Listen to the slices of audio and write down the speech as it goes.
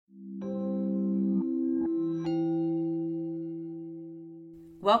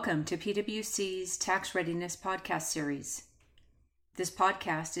Welcome to PwC's Tax Readiness Podcast Series. This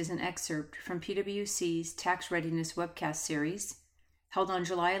podcast is an excerpt from PwC's Tax Readiness Webcast Series, held on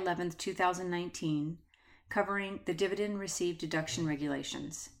July 11, 2019, covering the dividend received deduction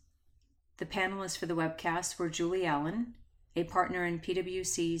regulations. The panelists for the webcast were Julie Allen, a partner in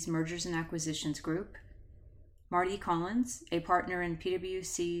PwC's Mergers and Acquisitions Group, Marty Collins, a partner in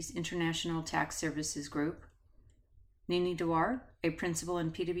PwC's International Tax Services Group, Nini Dewar, a principal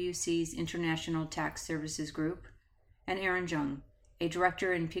in PwC's International Tax Services Group, and Aaron Jung, a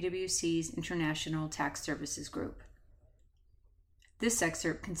director in PwC's International Tax Services Group. This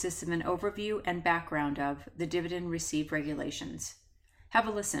excerpt consists of an overview and background of the dividend received regulations. Have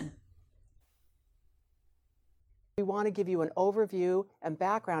a listen. We want to give you an overview and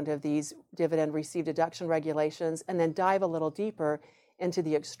background of these dividend received deduction regulations and then dive a little deeper into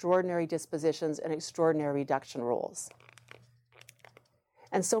the extraordinary dispositions and extraordinary reduction rules.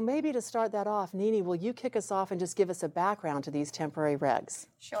 And so maybe to start that off, Nini, will you kick us off and just give us a background to these temporary regs?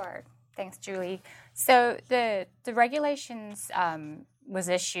 Sure. Thanks, Julie. So the regulations was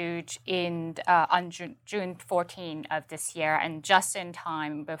issued on June 14 of this year, and just in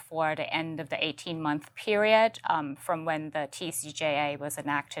time before the end of the 18-month period from when the TCJA was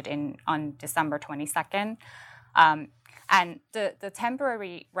enacted on December 22nd. And the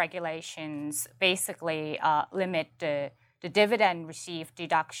temporary regulations basically limit the dividend received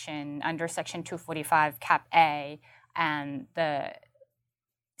deduction under Section 245 Cap A and the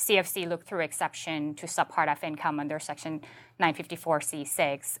CFC look-through exception to subpart F income under Section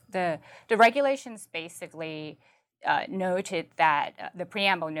 954C6. The regulations basically noted that the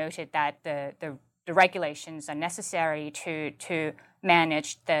preamble noted that the regulations are necessary to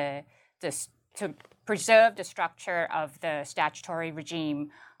manage to preserve the structure of the statutory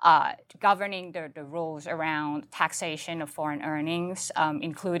regime governing the rules around taxation of foreign earnings,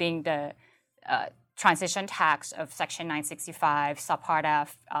 including the transition tax of Section 965, subpart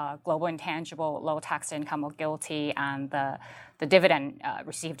F, global intangible, low tax income or GILTI, and the dividend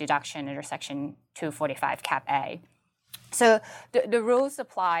received deduction under Section 245 Cap A. So the rules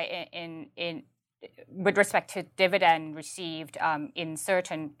apply in with respect to dividend received in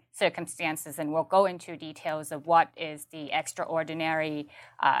certain circumstances, and we'll go into details of what is the extraordinary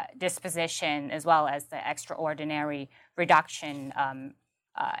disposition as well as the extraordinary reduction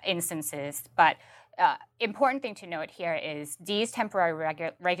instances. But important thing to note here is these temporary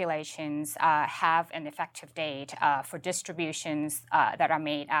regulations have an effective date for distributions that are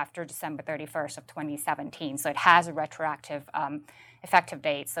made after December 31st of 2017. So it has a retroactive effective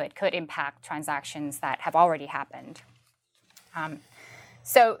date, so it could impact transactions that have already happened.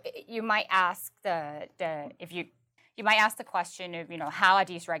 So you might ask you might ask the question of, how are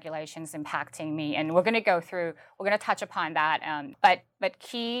these regulations impacting me? And we're going to touch upon that. But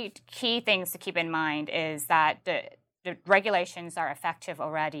key things to keep in mind is that the regulations are effective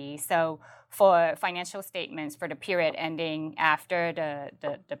already. So for financial statements for the period ending after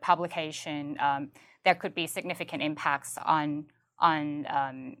the publication, there could be significant impacts on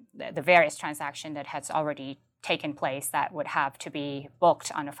the various transactions that has already taken place that would have to be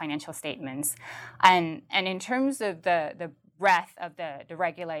booked on the financial statements. And in terms of the breadth of the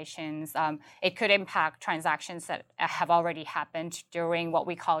regulations, it could impact transactions that have already happened during what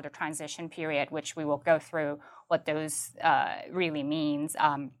we call the transition period, which we will go through what those really means.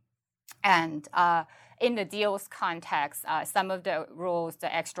 And in the deals context, some of the rules,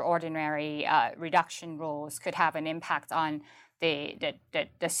 the extraordinary reduction rules, could have an impact on the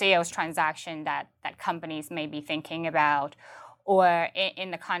sales transaction that companies may be thinking about, or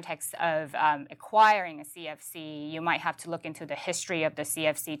in the context of acquiring a CFC, you might have to look into the history of the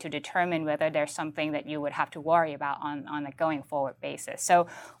CFC to determine whether there's something that you would have to worry about on a going forward basis. So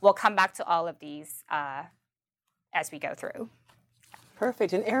we'll come back to all of these as we go through.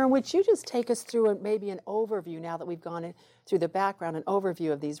 Perfect. And Aaron, would you just take us through maybe an overview now that we've gone through the background, an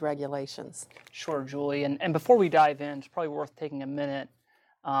overview of these regulations? Sure, Julie. And before we dive in, it's probably worth taking a minute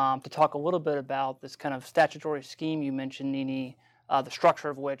to talk a little bit about this kind of statutory scheme you mentioned, Nini, the structure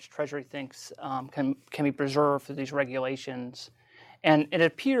of which Treasury thinks can be preserved through these regulations. And it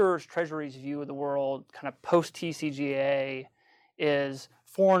appears Treasury's view of the world kind of post-TCJA is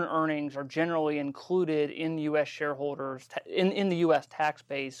foreign earnings are generally included in U.S. shareholders, in the U.S. tax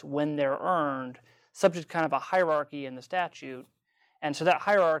base when they're earned, subject to kind of a hierarchy in the statute. And so that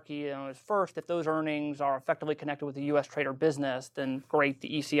hierarchy is first, if those earnings are effectively connected with the U.S. trade or business, then great, the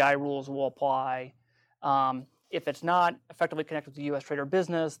ECI rules will apply. If it's not effectively connected with the U.S. trade or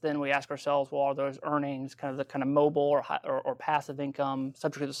business, then we ask ourselves, well, are those earnings kind of the kind of mobile or passive income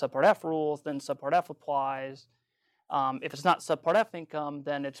subject to the subpart F rules? Then subpart F applies. If it's not Subpart F income,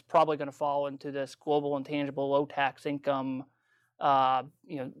 then it's probably going to fall into this global intangible low tax income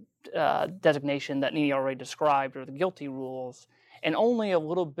designation that Nini already described, or the GILTI rules. And only a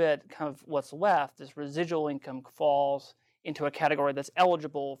little bit kind of what's left, this residual income, falls into a category that's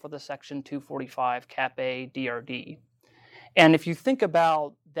eligible for the Section 245 Cap A DRD. And if you think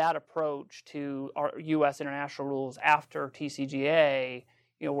about that approach to our U.S. international rules after TCJA,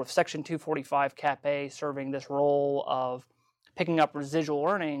 with Section 245 Cap A serving this role of picking up residual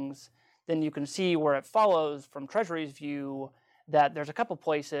earnings, then you can see where it follows from Treasury's view that there's a couple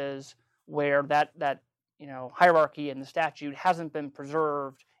places where that hierarchy in the statute hasn't been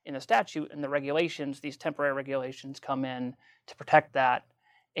preserved in the statute, and the regulations, these temporary regulations, come in to protect that.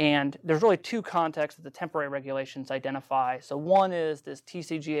 And there's really two contexts that the temporary regulations identify. So one is this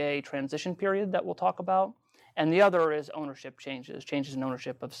TCJA transition period that we'll talk about, and the other is ownership changes in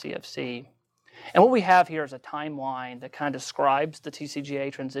ownership of CFC. And what we have here is a timeline that kind of describes the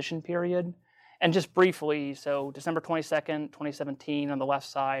TCJA transition period. And just briefly, so December 22nd, 2017 on the left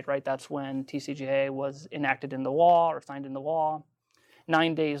side, right, that's when TCJA was enacted into law or signed into law.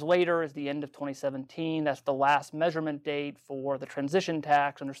 9 days later is the end of 2017. That's the last measurement date for the transition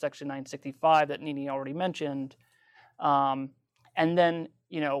tax under Section 965 that Nini already mentioned. And then,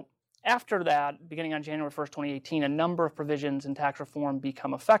 after that, beginning on January 1st, 2018, a number of provisions in tax reform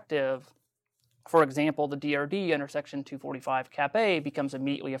become effective. For example, the DRD under Section 245 Cap A becomes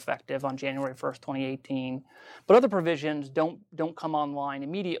immediately effective on January 1st, 2018. But other provisions don't come online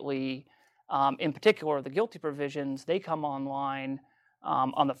immediately. In particular, the GILTI provisions, they come online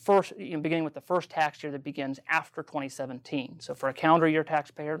on the first, beginning with the first tax year that begins after 2017. So for a calendar year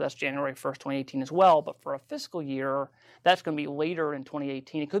taxpayer, that's January 1st, 2018 as well. But for a fiscal year, that's going to be later in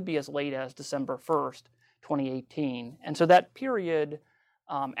 2018. It could be as late as December 1st, 2018. And so that period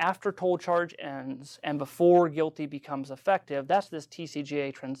after toll charge ends and before GILTI becomes effective, that's this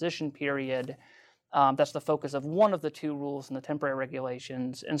TCJA transition period. That's the focus of one of the two rules in the temporary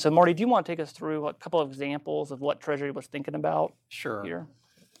regulations. And so, Marty, do you want to take us through a couple of examples of what Treasury was thinking about? Sure. Here?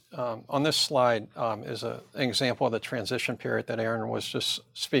 On this slide is an example of the transition period that Aaron was just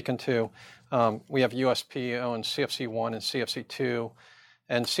speaking to. We have USP owns CFC1 and CFC2.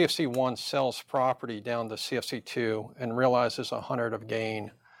 And CFC1 sells property down to CFC2 and realizes 100 of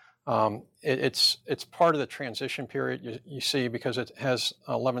gain. It's part of the transition period you see because it has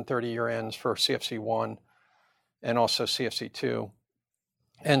 11/30 year ends for CFC1 and also CFC2.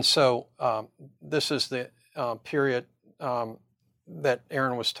 And so this is the period that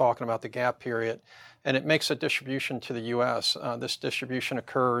Aaron was talking about, the gap period, and it makes a distribution to the U.S. This distribution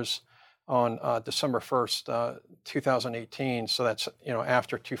occurs on December 1st, 2018. So that's,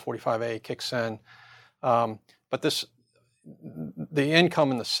 after 245A kicks in. But the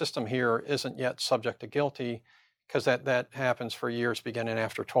income in the system here isn't yet subject to GILTI because that happens for years beginning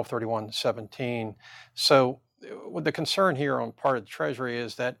after 12/31/17. So the concern here on part of the Treasury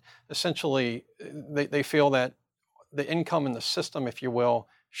is that essentially they feel that the income in the system, if you will,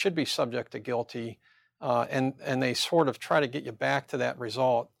 should be subject to GILTI, and they sort of try to get you back to that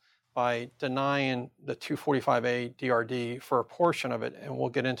result by denying the 245A DRD for a portion of it, and we'll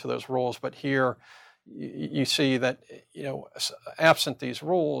get into those rules. But here you see that, absent these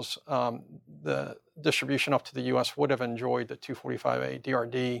rules, the distribution up to the U.S. would have enjoyed the 245A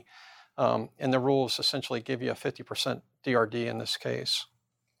DRD, and the rules essentially give you a 50% DRD in this case.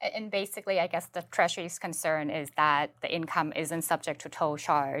 And basically, I guess the Treasury's concern is that the income isn't subject to toll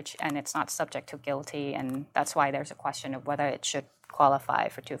charge and it's not subject to GILTI, and that's why there's a question of whether it should qualify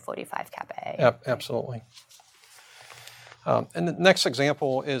for 245 Cap A. Absolutely. And the next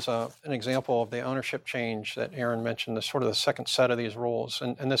example is an example of the ownership change that Aaron mentioned, the sort of the second set of these rules.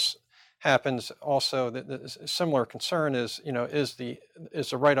 And this happens also, the similar concern is, is the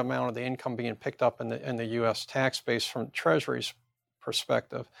right amount of the income being picked up in the U.S. tax base from Treasury's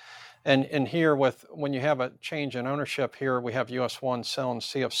perspective. And here when you have a change in ownership here, we have US1 selling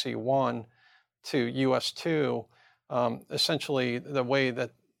CFC1 to US2. Essentially, the way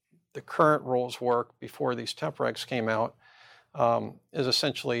that the current rules work before these temp regs came out is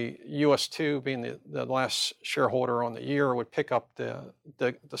essentially US2 being the last shareholder on the year would pick up the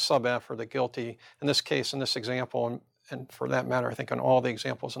sub F or the GILTI. In this case, in this example, and for that matter, I think on all the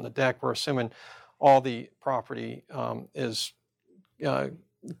examples in the deck, we're assuming all the property is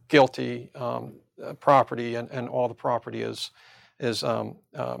GILTI property, and all the property is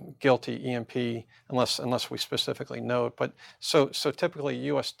GILTI EMP unless we specifically note. But so typically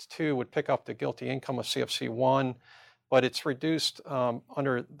US2 would pick up the GILTI income of CFC1, but it's reduced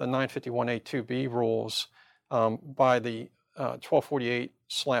under the 951A2B rules by the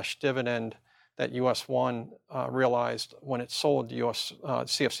 1248/dividend that US1 realized when it sold US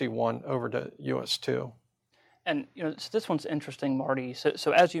CFC1 over to US2. And so this one's interesting, Marty.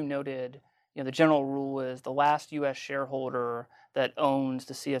 So as you noted, the general rule is the last U.S. shareholder that owns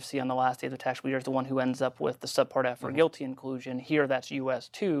the CFC on the last day of the taxable year is the one who ends up with the subpart F or guilty inclusion. Here, that's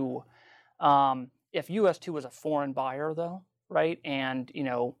US2. If US2 was a foreign buyer, though, right, and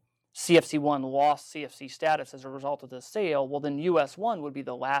CFC1 lost CFC status as a result of the sale, well, then US1 would be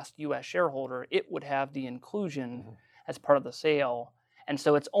the last U.S. shareholder. It would have the inclusion as part of the sale. And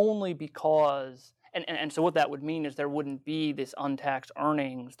so it's only because, and so what that would mean is there wouldn't be this untaxed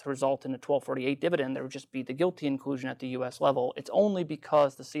earnings to result in a 1248 dividend. There would just be the guilty inclusion at the U.S. level. It's only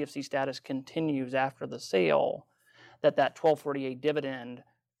because the CFC status continues after the sale that 1248 dividend,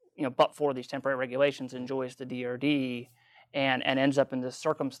 but for these temporary regulations, enjoys the DRD. And ends up in this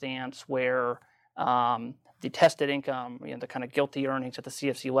circumstance where the tested income, the kind of guilty earnings at the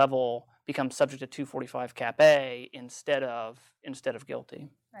CFC level, becomes subject to 245 Cap A instead of guilty.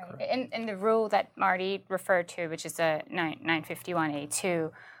 Right. And the rule that Marty referred to, which is a 951A2,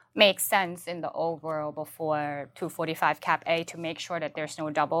 makes sense in the old world before 245 Cap A to make sure that there's no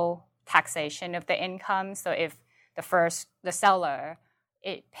double taxation of the income. So if the seller,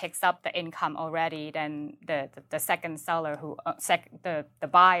 it picks up the income already, then the second seller the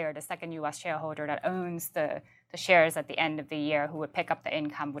buyer, the second U.S. shareholder that owns the shares at the end of the year who would pick up the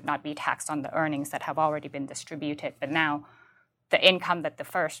income would not be taxed on the earnings that have already been distributed. But now the income that the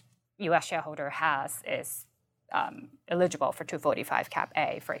first U.S. shareholder has is eligible for 245 Cap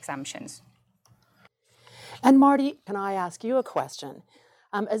A for exemptions. And Marty, can I ask you a question?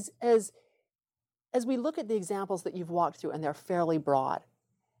 As we look at the examples that you've walked through, and they're fairly broad,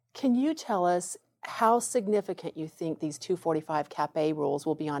 can you tell us how significant you think these 245 Cap A rules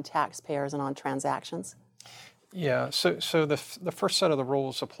will be on taxpayers and on transactions? Yeah, so the first set of the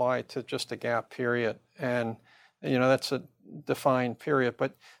rules apply to just a gap period, and that's a defined period,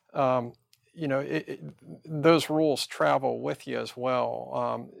 but those rules travel with you as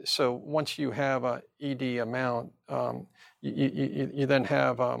well. So once you have a ED amount, you then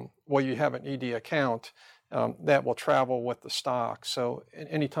have you have an ED account that will travel with the stock. So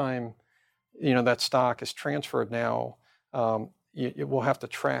anytime that stock is transferred now, it will have to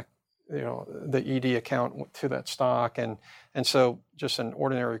track the ED account to that stock, and so just in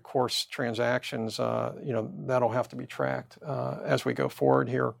ordinary course transactions, that'll have to be tracked as we go forward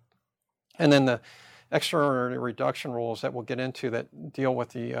here. And then the extraordinary reduction rules that we'll get into that deal with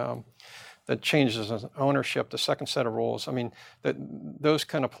the changes in ownership, the second set of rules. I mean, those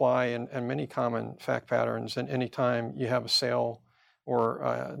can apply in many common fact patterns, and any time you have a sale or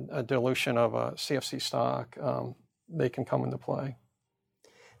a dilution of a CFC stock, they can come into play.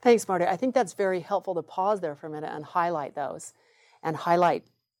 Thanks, Marty. I think that's very helpful to pause there for a minute and highlight those, and highlight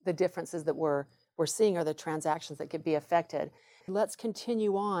the differences that we're seeing or the transactions that could be affected. Let's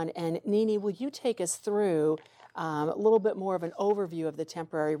continue on, and Nini, will you take us through a little bit more of an overview of the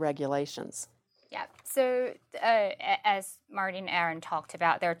temporary regulations? Yeah, so as Marty and Aaron talked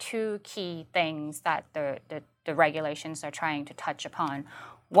about, there are two key things that the regulations are trying to touch upon.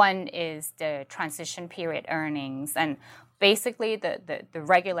 One is the transition period earnings, and basically the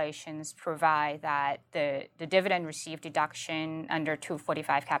regulations provide that the dividend received deduction under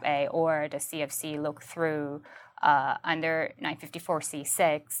 245 Cap A or the CFC look-through under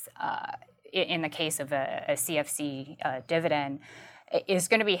 954C6 in the case of a CFC dividend is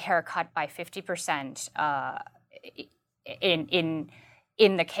going to be haircut by 50%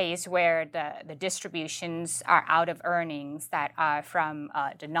 in the case where the distributions are out of earnings that are from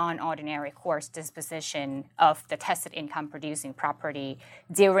the non-ordinary course disposition of the tested income producing property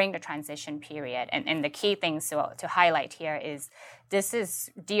during the transition period. And the key things to highlight here is this is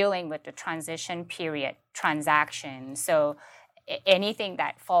dealing with the transition period transaction. So anything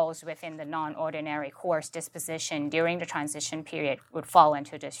that falls within the non-ordinary course disposition during the transition period would fall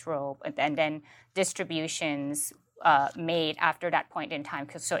into this rule. And then distributions made after that point in time,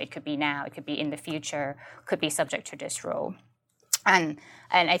 so it could be now, it could be in the future, could be subject to this rule. And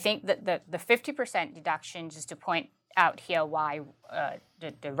I think that the 50% deduction, just to point out here why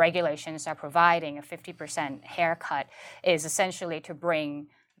the regulations are providing a 50% haircut, is essentially to bring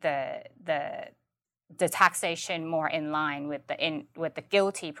the taxation more in line with the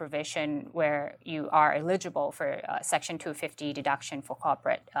guilty provision where you are eligible for Section 250 deduction for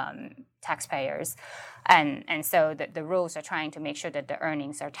corporate taxpayers. And so the rules are trying to make sure that the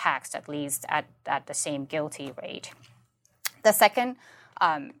earnings are taxed at least at the same guilty rate. The second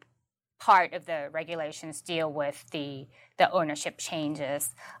part of the regulations deal with the ownership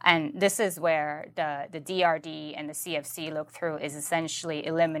changes. And this is where the DRD and the CFC look-through is essentially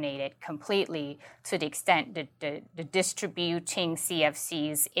eliminated completely, to the extent that the distributing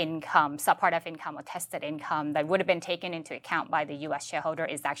CFC's income, subpart F income or tested income that would have been taken into account by the U.S. shareholder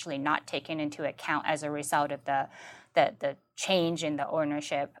is actually not taken into account as a result of the change in the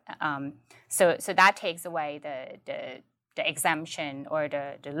ownership. So that takes away the exemption or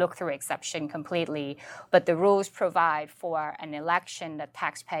the look-through exception completely, but the rules provide for an election that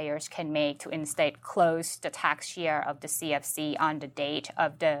taxpayers can make to instead close the tax year of the CFC on the date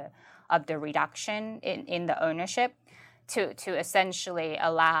of the reduction in the ownership, to essentially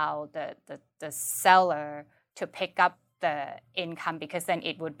allow the seller to pick up the income, because then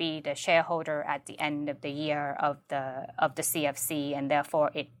it would be the shareholder at the end of the year of the CFC, and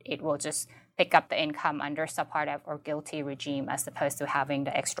therefore it will just pick up the income under subpart F or GILTI regime, as opposed to having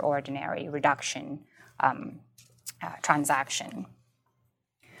the extraordinary reduction transaction.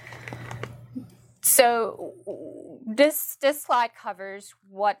 So this slide covers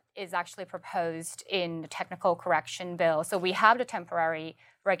what is actually proposed in the technical correction bill. So we have the temporary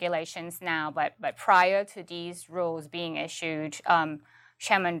regulations now, but prior to these rules being issued,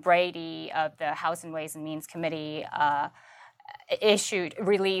 Chairman Brady of the House and Ways and Means Committee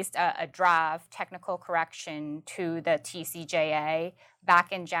released a draft technical correction to the TCJA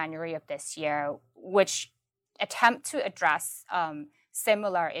back in January of this year, which attempt to address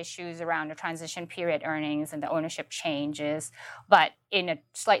similar issues around the transition period earnings and the ownership changes, but in a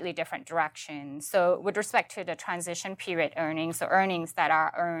slightly different direction. So with respect to the transition period earnings, so earnings that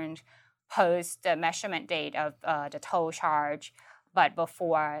are earned post the measurement date of the toll charge, but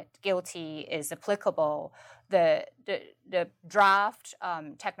before GILTI is applicable, the draft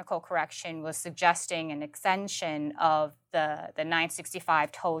technical correction was suggesting an extension of the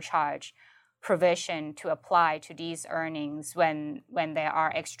 965 toll charge provision to apply to these earnings when there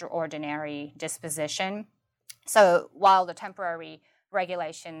are extraordinary disposition. So while the temporary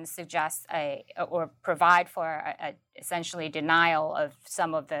regulations suggest or provide for a essentially denial of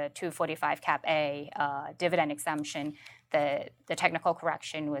some of the 245 cap A dividend exemption, the technical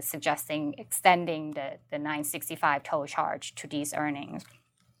correction was suggesting extending the 965 toll charge to these earnings.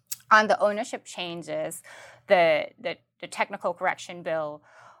 On the ownership changes, the technical correction bill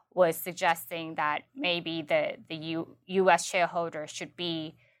was suggesting that maybe the U.S. shareholder should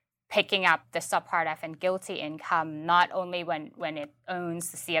be picking up the subpart F and GILTI income not only when it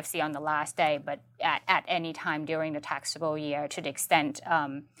owns the CFC on the last day, but at any time during the taxable year, to the extent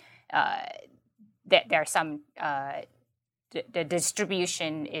that there's some the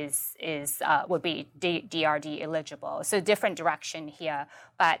distribution would be DRD eligible. So different direction here,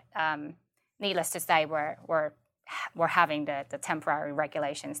 but needless to say, we're having the temporary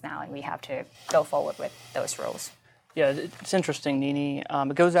regulations now, and we have to go forward with those rules. Yeah, it's interesting, Nini.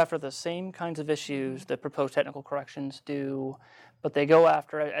 It goes after the same kinds of issues that proposed technical corrections do, but they go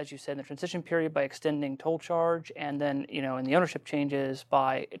after, as you said, in the transition period by extending toll charge, and then, in the ownership changes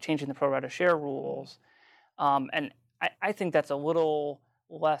by changing the pro rata share rules. And I think that's a little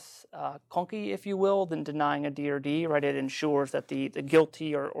less clunky, if you will, than denying a DRD, right? It ensures that the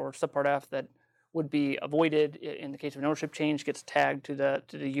GILTI or subpart F that would be avoided in the case of an ownership change gets tagged to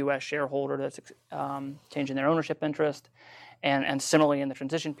the U.S. shareholder that's changing their ownership interest, and similarly in the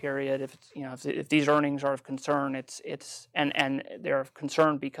transition period, if these earnings are of concern, and they're of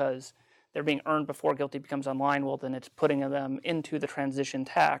concern because they're being earned before GILTI becomes online, well then it's putting them into the transition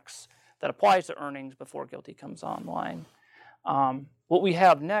tax that applies to earnings before GILTI comes online. What we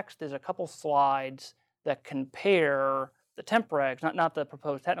have next is a couple slides that compare the temp regs, not the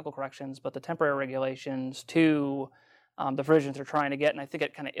proposed technical corrections, but the temporary regulations to the provisions they're trying to get. And I think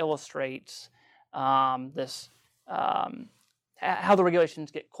it kind of illustrates this how the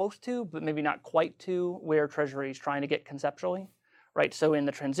regulations get close to, but maybe not quite to, where Treasury is trying to get conceptually, right? So in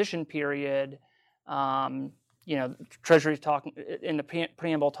the transition period, Treasury's talking in the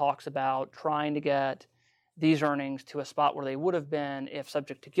preamble talks about trying to get these earnings to a spot where they would have been if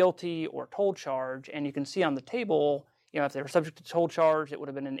subject to GILTI or toll charge. And you can see on the table, if they were subject to toll charge, it would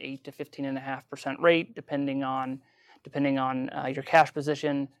have been an 8 to 15.5% rate, depending on your cash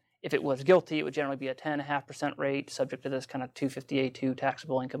position. If it was GILTI, it would generally be a 10.5% rate, subject to this kind of 250A2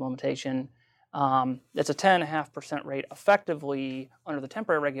 taxable income limitation. It's a 10.5% rate effectively under the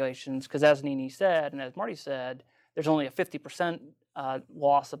temporary regulations, because as Nini said, and as Marty said, there's only a 50%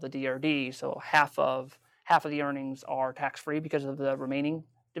 loss of the DRD, so half of the earnings are tax-free because of the remaining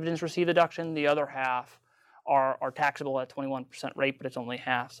dividends received deduction. The other half are taxable at 21% rate, but it's only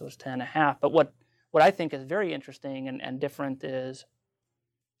half, so it's 10.5. But what I think is very interesting and different is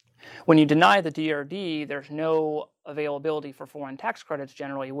When you deny the DRD, there's no availability for foreign tax credits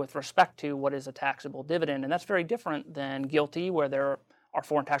generally with respect to what is a taxable dividend. And that's very different than GILTI, where there are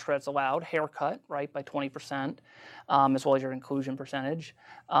foreign tax credits allowed, haircut, right, by 20%, as well as your inclusion percentage.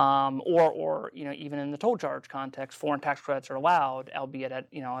 Or even in the toll charge context, foreign tax credits are allowed, albeit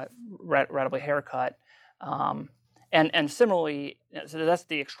at, ratably haircut. And similarly, so that's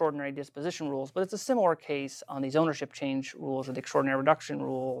the extraordinary disposition rules, but it's a similar case on these ownership change rules or the extraordinary reduction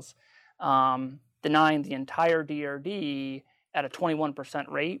rules, denying the entire DRD at a 21%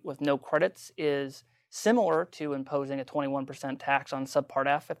 rate with no credits is similar to imposing a 21% tax on subpart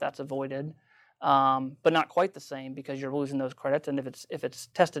F if that's avoided, but not quite the same because you're losing those credits. And if it's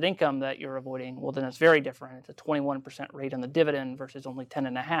tested income that you're avoiding, well, then it's very different. It's a 21% rate on the dividend versus only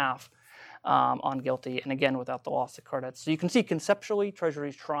 10.5%. On GILTI, and again, without the loss of credits. So you can see conceptually,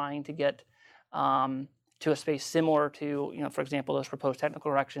 Treasury's trying to get to a space similar to, for example, those proposed technical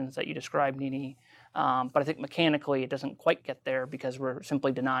corrections that you described, Nini. But I think mechanically it doesn't quite get there because we're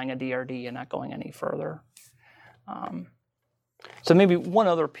simply denying a DRD and not going any further. So maybe one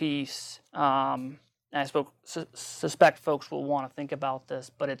other piece, and I suspect folks will want to think about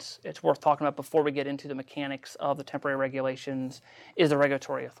this, but it's worth talking about before we get into the mechanics of the temporary regulations, is the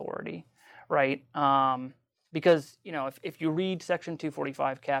regulatory authority. Right, because if you read Section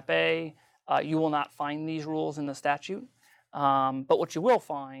 245 Cap A, you will not find these rules in the statute. But what you will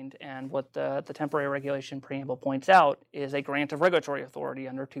find, and what the temporary regulation preamble points out, is a grant of regulatory authority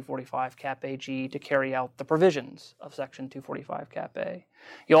under 245 Cap AG to carry out the provisions of Section 245 Cap A.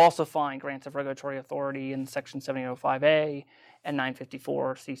 You'll also find grants of regulatory authority in Section 1705A and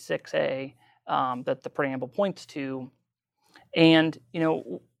 954 C6A that the preamble points to, and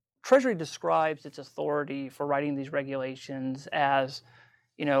Treasury describes its authority for writing these regulations as,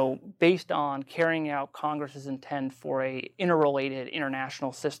 based on carrying out Congress's intent for a interrelated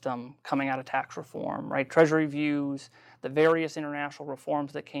international system coming out of tax reform, right? Treasury views the various international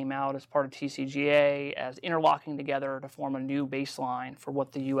reforms that came out as part of TCJA as interlocking together to form a new baseline for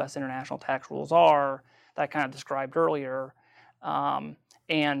what the U.S. international tax rules are that I kind of described earlier.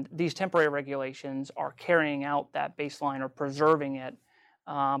 And these temporary regulations are carrying out that baseline or preserving it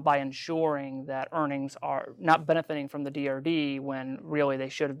by ensuring that earnings are not benefiting from the DRD when really they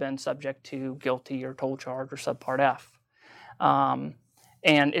should have been subject to GILTI or toll charge or subpart F.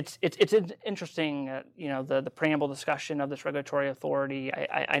 And it's interesting, the preamble discussion of this regulatory authority.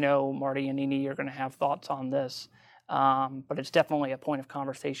 I know Marty and Nini are going to have thoughts on this, but it's definitely a point of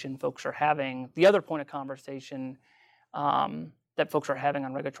conversation folks are having. The other point of conversation that folks are having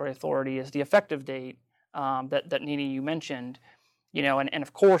on regulatory authority is the effective date that Nini, you mentioned. And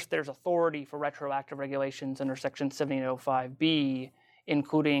of course, there's authority for retroactive regulations under Section 1705B,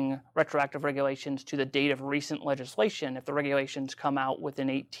 including retroactive regulations to the date of recent legislation if the regulations come out within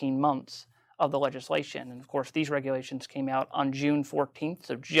 18 months of the legislation. And of course, these regulations came out on June 14th,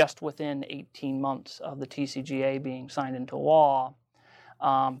 so just within 18 months of the TCJA being signed into law.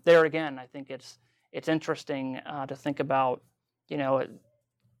 There again, I think it's interesting to think about,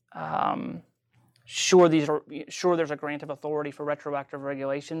 Sure, there's a grant of authority for retroactive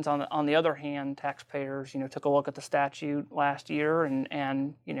regulations. On the other hand, taxpayers, took a look at the statute last year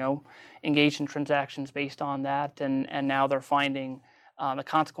and engaged in transactions based on that, and now they're finding the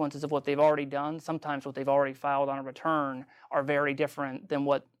consequences of what they've already done. Sometimes what they've already filed on a return are very different than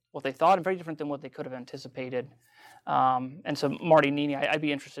what they thought and very different than what they could have anticipated. And so, Marty, Nini, I'd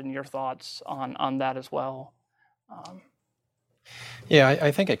be interested in your thoughts on that as well. Yeah,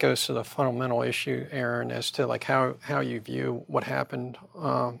 I think it goes to the fundamental issue, Aaron, as to how you view what happened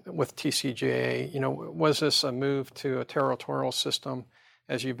with TCJA. Was this a move to a territorial system,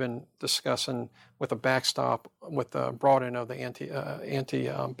 as you've been discussing, with a backstop, with the broadening of the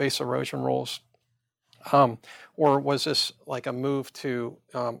anti-base erosion rules, or was this like a move to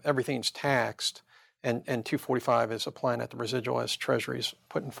everything's taxed, and 245 is applying at the residual as Treasury's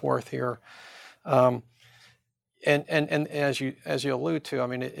putting forth here? And as you allude to, I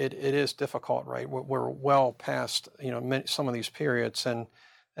mean, it is difficult, right? We're well past some of these periods, and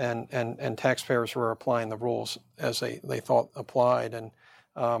taxpayers were applying the rules as they thought applied, and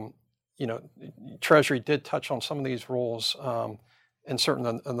Treasury did touch on some of these rules, and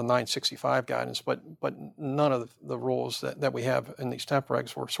certainly the 965 guidance, but none of the rules that we have in these temp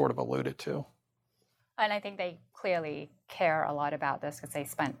regs were sort of alluded to. And I think they clearly care a lot about this because they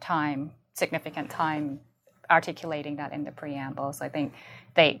spent significant time articulating that in the preamble. So I think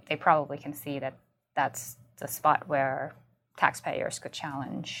they probably can see that that's the spot where taxpayers could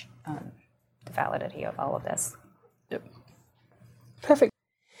challenge the validity of all of this. Yep. Perfect.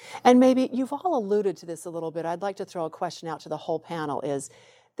 And maybe you've all alluded to this a little bit. I'd like to throw a question out to the whole panel is,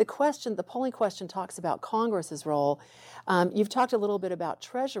 the polling question talks about Congress's role. You've talked a little bit about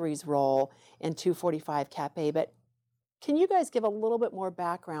Treasury's role in 245 Cap A, but can you guys give a little bit more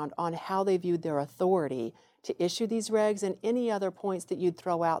background on how they viewed their authority to issue these regs and any other points that you'd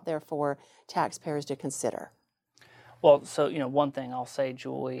throw out there for taxpayers to consider? Well, so, one thing I'll say,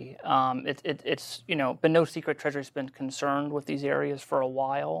 Julie, it's been no secret Treasury's been concerned with these areas for a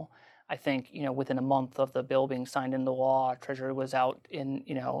while. I think, within a month of the bill being signed into law, Treasury was out in,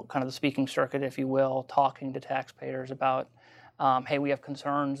 kind of the speaking circuit, if you will, talking to taxpayers about, hey, we have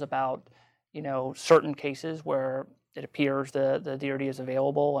concerns about, certain cases where it appears the DRD is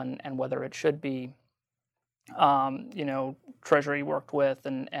available and whether it should be. Treasury worked with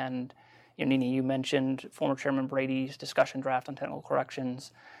and Nini, you mentioned former Chairman Brady's discussion draft on technical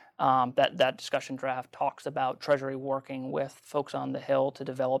corrections. That discussion draft talks about Treasury working with folks on the Hill to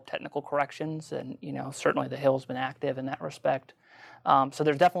develop technical corrections, and certainly the Hill's been active in that respect. So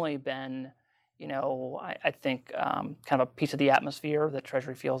there's definitely been, I think, kind of a piece of the atmosphere that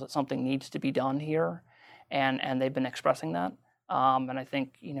Treasury feels that something needs to be done here, and they've been expressing that. And I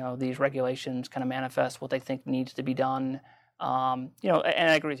think these regulations kind of manifest what they think needs to be done. And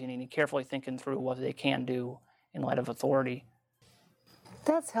I agree with you, Nini, carefully thinking through what they can do in light of authority.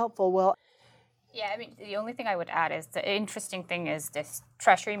 That's helpful. Well, yeah, I mean, the only thing I would add is the interesting thing is this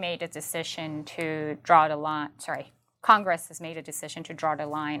Treasury made a decision to draw the line, Congress has made a decision to draw the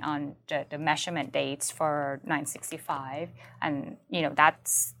line on the measurement dates for 965. And,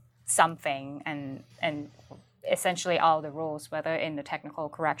 that's something. And essentially all the rules, whether in the technical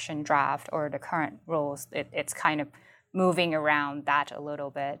correction draft or the current rules, it's kind of moving around that a little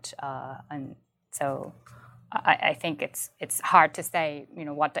bit, and so I think it's hard to say,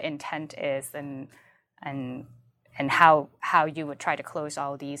 what the intent is and how you would try to close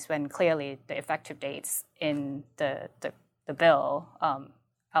all these when clearly the effective dates in the bill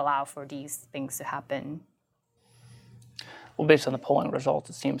allow for these things to happen. Well, based on the polling results,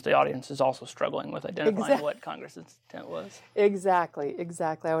 it seems the audience is also struggling with identifying what Congress's intent was. Exactly.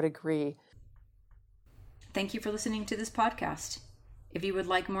 I would agree. Thank you for listening to this podcast. If you would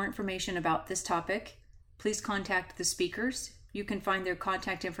like more information about this topic, please contact the speakers. You can find their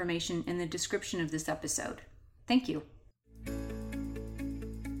contact information in the description of this episode. Thank you.